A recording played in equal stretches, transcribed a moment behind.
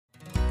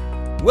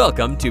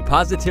Welcome to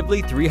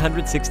Positively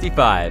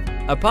 365,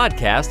 a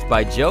podcast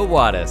by Joe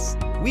Wattis.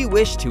 We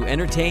wish to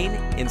entertain,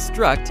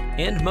 instruct,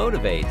 and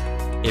motivate.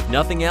 If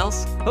nothing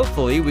else,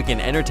 hopefully we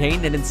can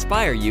entertain and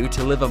inspire you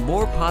to live a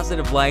more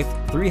positive life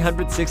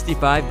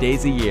 365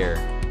 days a year.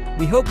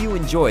 We hope you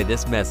enjoy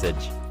this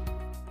message.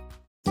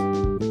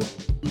 The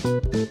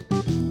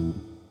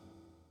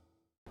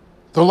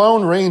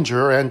Lone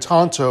Ranger and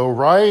Tonto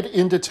ride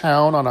into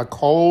town on a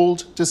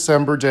cold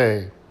December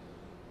day.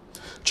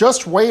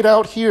 "Just wait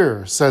out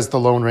here," says the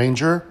Lone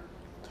Ranger.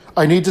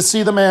 "I need to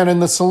see the man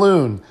in the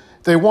saloon.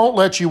 They won't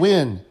let you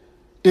in.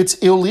 It's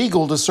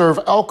illegal to serve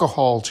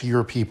alcohol to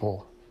your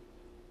people."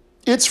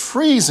 "It's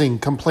freezing,"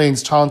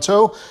 complains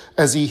Tonto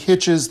as he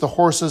hitches the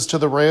horses to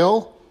the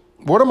rail.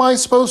 "What am I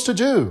supposed to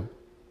do?"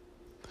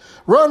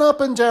 "Run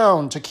up and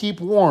down to keep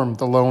warm,"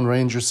 the Lone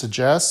Ranger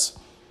suggests.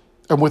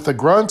 And with a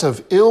grunt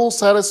of ill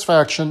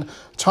satisfaction,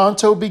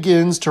 Tonto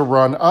begins to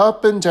run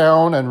up and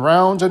down and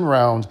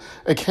round,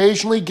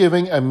 occasionally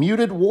giving a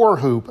muted war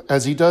whoop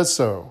as he does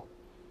so.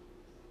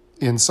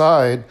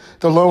 Inside,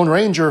 the Lone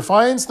Ranger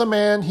finds the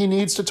man he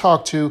needs to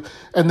talk to,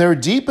 and they're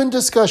deep in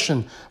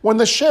discussion when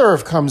the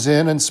sheriff comes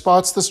in and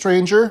spots the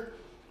stranger.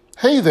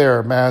 "Hey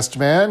there, masked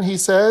man," he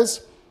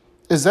says.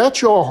 "Is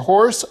that your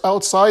horse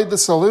outside the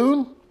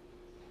saloon?"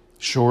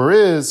 "Sure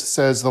is,"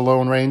 says the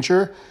Lone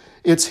Ranger.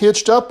 "It's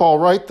hitched up all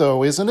right,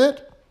 though, isn't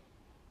it?"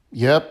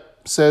 "Yep,"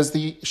 says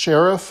the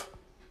sheriff,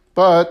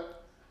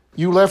 "but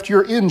you left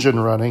your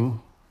engine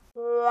running."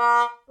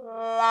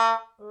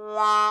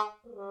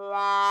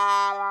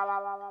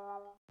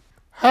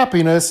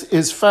 Happiness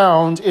is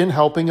found in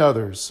helping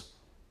others.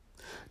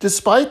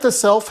 Despite the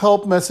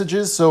self-help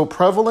messages so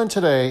prevalent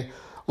today,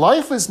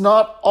 life is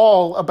not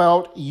all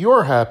about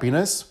your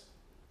happiness.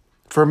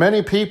 For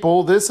many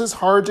people, this is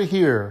hard to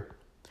hear.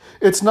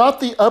 It's not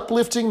the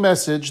uplifting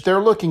message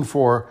they're looking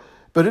for,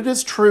 but it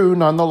is true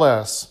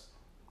nonetheless.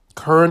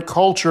 Current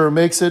culture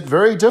makes it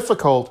very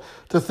difficult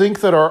to think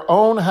that our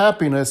own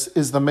happiness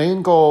is the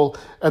main goal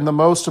and the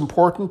most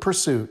important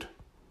pursuit.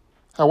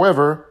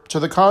 However, to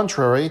the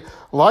contrary,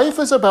 life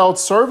is about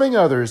serving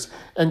others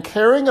and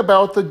caring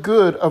about the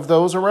good of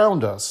those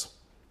around us.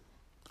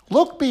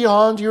 Look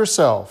beyond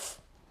yourself.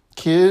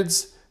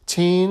 Kids,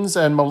 teens,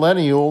 and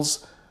millennials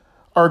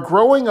are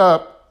growing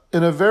up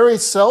in a very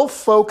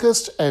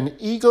self-focused and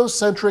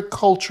egocentric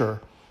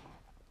culture.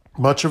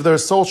 Much of their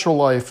social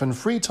life and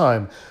free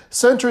time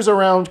centers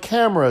around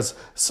cameras,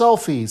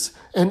 selfies,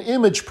 and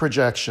image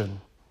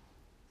projection.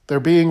 They're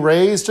being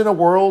raised in a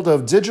world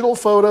of digital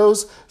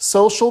photos,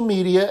 social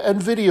media,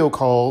 and video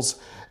calls.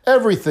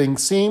 Everything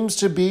seems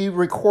to be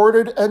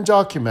recorded and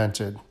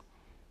documented.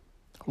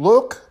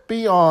 Look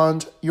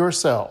beyond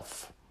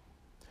yourself.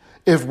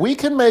 If we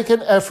can make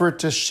an effort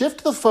to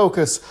shift the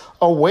focus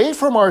away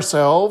from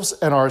ourselves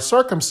and our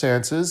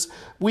circumstances,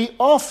 we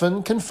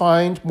often can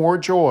find more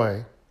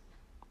joy.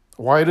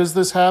 Why does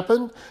this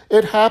happen?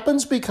 It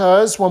happens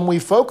because when we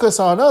focus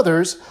on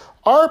others,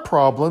 our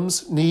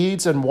problems,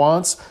 needs, and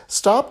wants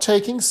stop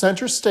taking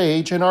center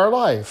stage in our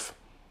life.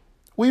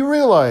 We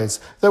realize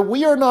that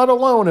we are not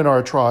alone in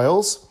our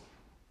trials.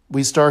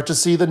 We start to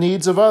see the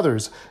needs of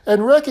others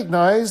and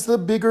recognize the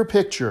bigger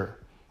picture.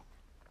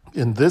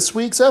 In this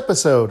week's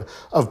episode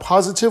of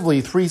Positively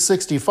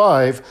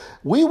 365,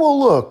 we will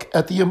look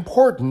at the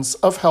importance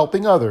of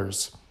helping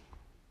others.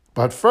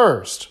 But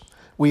first,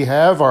 we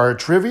have our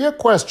trivia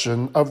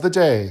question of the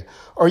day.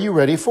 Are you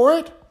ready for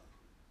it?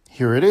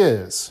 Here it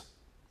is.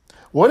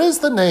 What is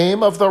the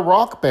name of the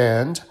rock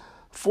band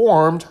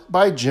formed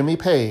by Jimmy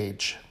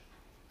Page?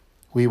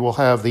 We will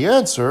have the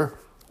answer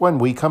when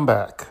we come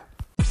back.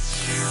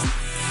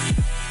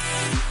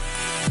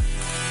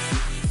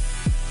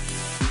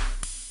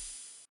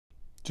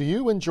 Do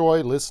you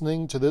enjoy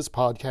listening to this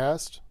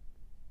podcast?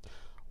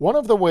 One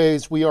of the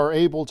ways we are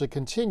able to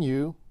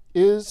continue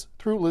is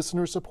through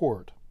listener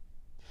support.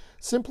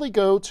 Simply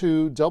go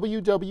to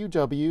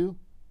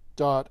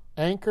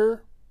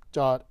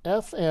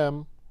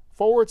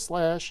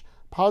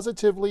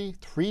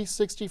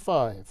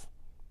www.anchor.fm/positively365.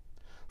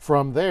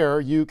 From there,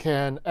 you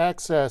can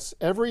access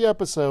every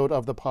episode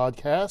of the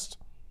podcast.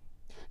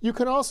 You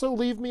can also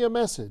leave me a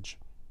message.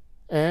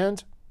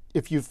 And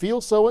if you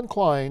feel so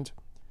inclined,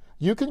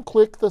 you can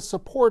click the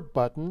support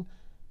button.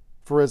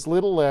 For as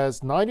little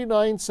as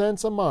 99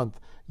 cents a month,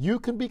 you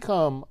can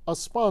become a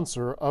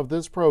sponsor of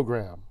this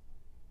program.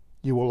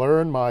 You will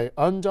earn my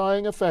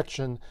undying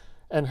affection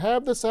and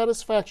have the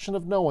satisfaction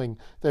of knowing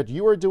that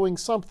you are doing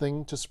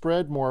something to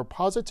spread more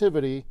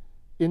positivity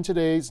in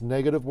today's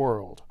negative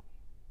world.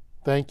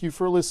 Thank you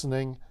for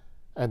listening,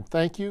 and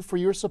thank you for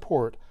your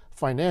support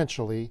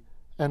financially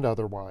and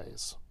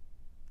otherwise.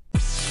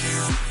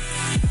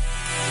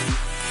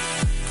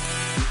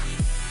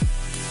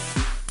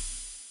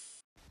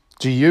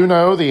 Do you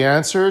know the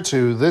answer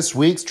to this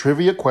week's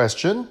trivia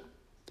question?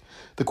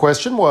 The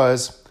question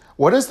was,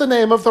 what is the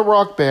name of the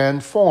rock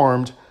band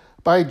formed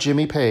by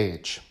Jimmy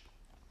Page?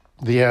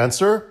 The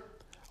answer,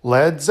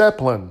 Led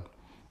Zeppelin.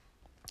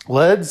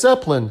 Led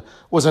Zeppelin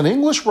was an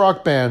English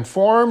rock band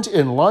formed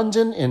in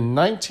London in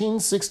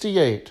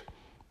 1968.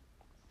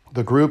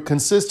 The group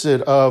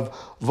consisted of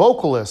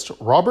vocalist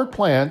Robert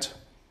Plant,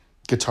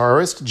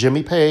 guitarist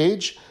Jimmy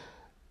Page,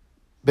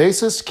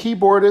 bassist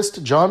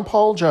keyboardist John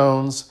Paul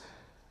Jones,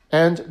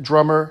 and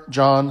drummer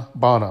John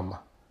Bonham.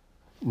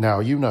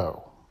 Now you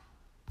know.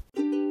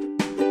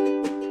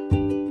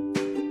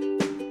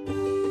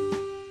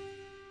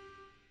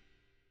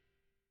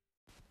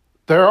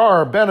 There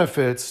are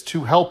benefits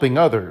to helping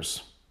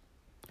others.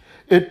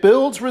 It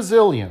builds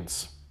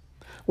resilience.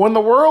 When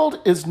the world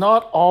is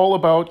not all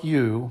about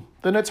you,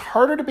 then it's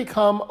harder to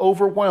become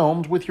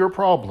overwhelmed with your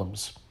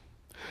problems.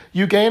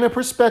 You gain a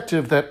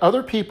perspective that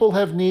other people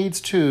have needs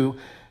too,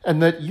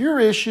 and that your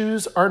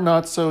issues are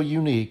not so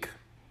unique.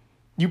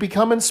 You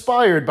become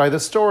inspired by the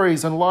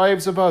stories and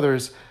lives of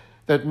others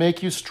that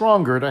make you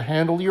stronger to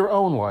handle your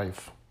own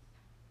life.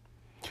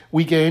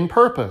 We gain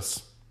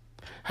purpose.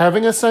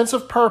 Having a sense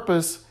of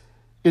purpose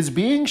is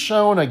being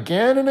shown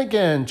again and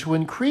again to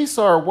increase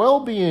our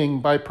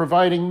well-being by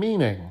providing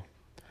meaning.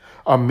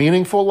 A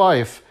meaningful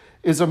life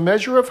is a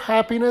measure of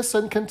happiness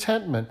and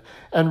contentment,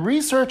 and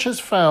research has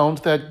found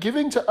that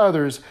giving to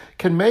others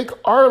can make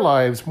our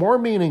lives more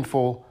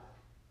meaningful.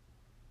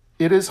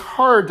 It is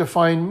hard to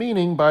find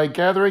meaning by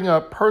gathering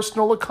up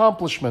personal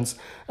accomplishments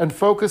and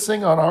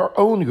focusing on our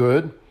own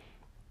good.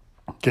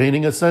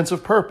 Gaining a sense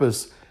of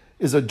purpose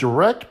is a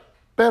direct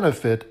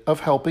benefit of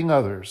helping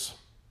others.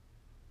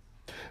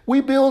 We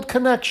build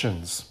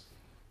connections.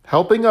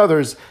 Helping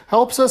others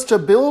helps us to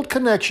build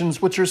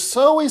connections which are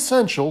so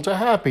essential to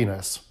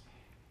happiness.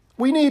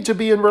 We need to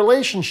be in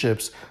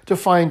relationships to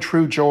find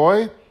true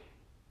joy.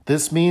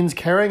 This means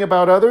caring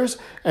about others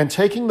and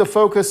taking the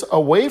focus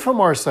away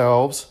from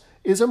ourselves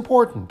is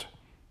important.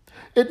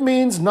 It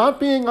means not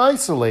being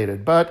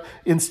isolated, but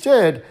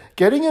instead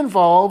getting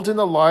involved in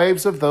the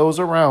lives of those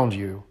around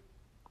you.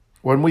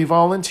 When we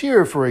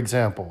volunteer, for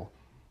example,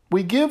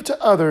 we give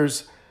to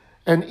others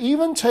and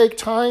even take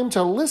time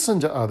to listen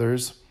to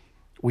others,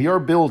 we are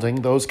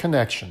building those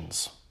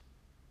connections.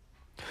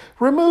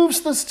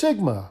 Removes the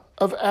stigma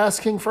of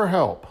asking for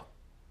help.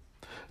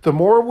 The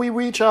more we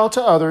reach out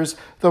to others,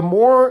 the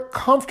more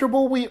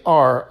comfortable we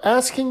are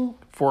asking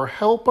for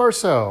help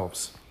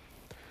ourselves.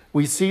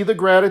 We see the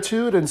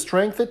gratitude and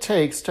strength it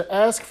takes to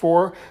ask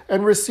for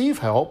and receive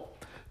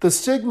help. The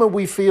stigma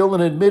we feel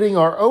in admitting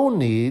our own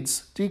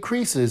needs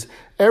decreases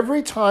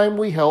every time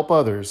we help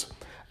others.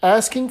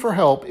 Asking for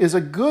help is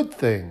a good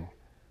thing,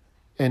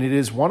 and it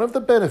is one of the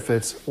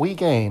benefits we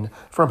gain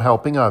from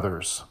helping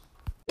others.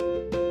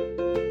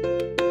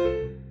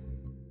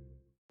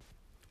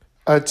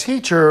 A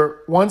teacher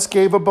once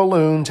gave a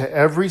balloon to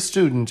every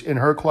student in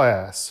her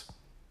class.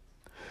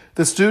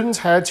 The students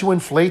had to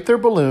inflate their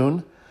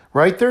balloon,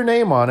 write their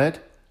name on it,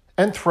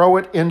 and throw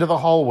it into the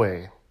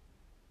hallway.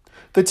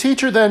 The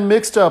teacher then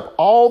mixed up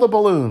all the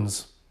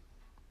balloons.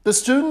 The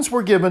students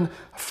were given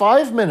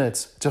 5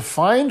 minutes to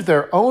find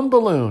their own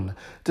balloon.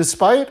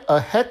 Despite a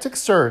hectic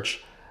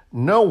search,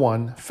 no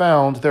one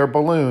found their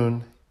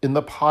balloon in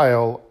the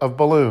pile of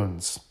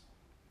balloons.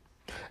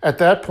 At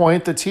that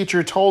point, the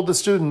teacher told the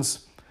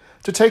students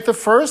to take the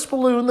first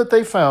balloon that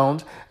they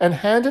found and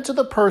hand it to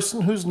the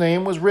person whose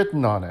name was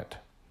written on it.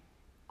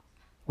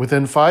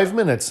 Within 5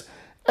 minutes,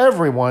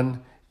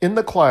 everyone in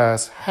the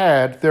class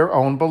had their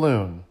own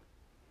balloon.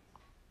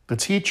 The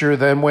teacher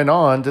then went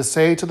on to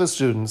say to the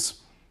students,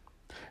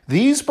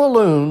 "These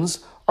balloons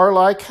are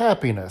like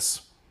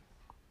happiness.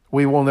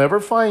 We will never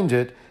find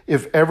it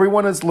if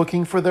everyone is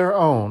looking for their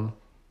own.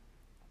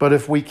 But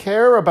if we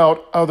care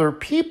about other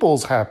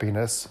people's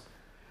happiness,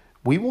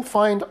 we will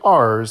find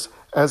ours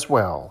as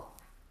well."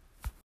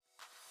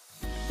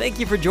 Thank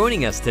you for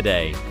joining us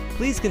today.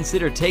 Please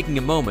consider taking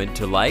a moment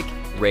to like,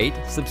 rate,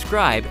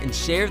 subscribe, and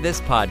share this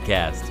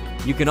podcast.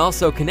 You can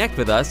also connect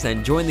with us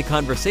and join the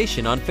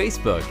conversation on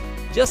Facebook.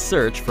 Just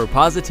search for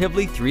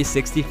Positively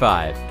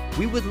 365.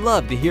 We would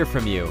love to hear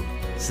from you.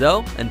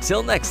 So,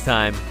 until next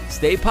time,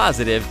 stay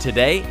positive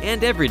today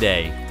and every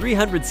day,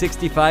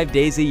 365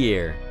 days a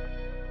year.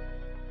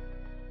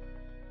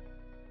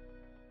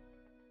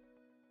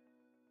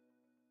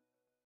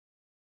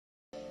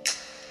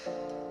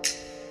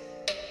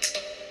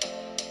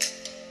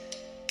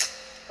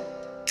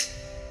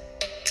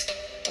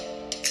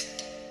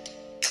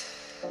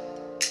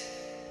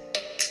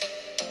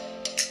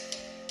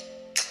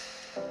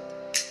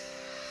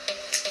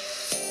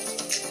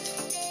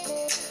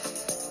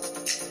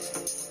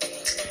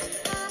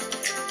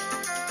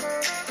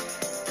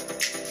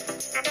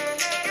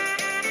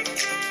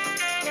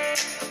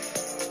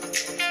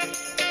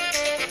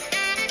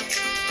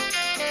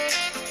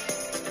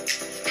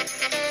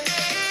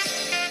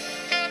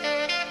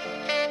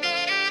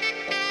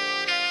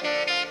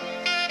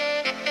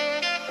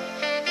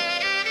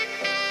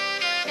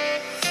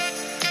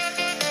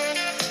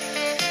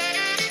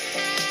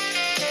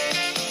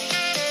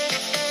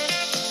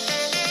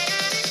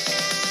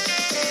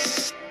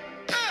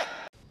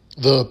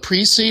 The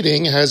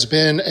preceding has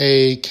been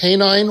a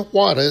Canine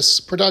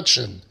Wattis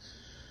production.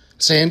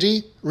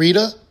 Sandy,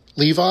 Rita,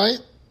 Levi,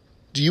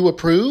 do you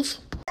approve?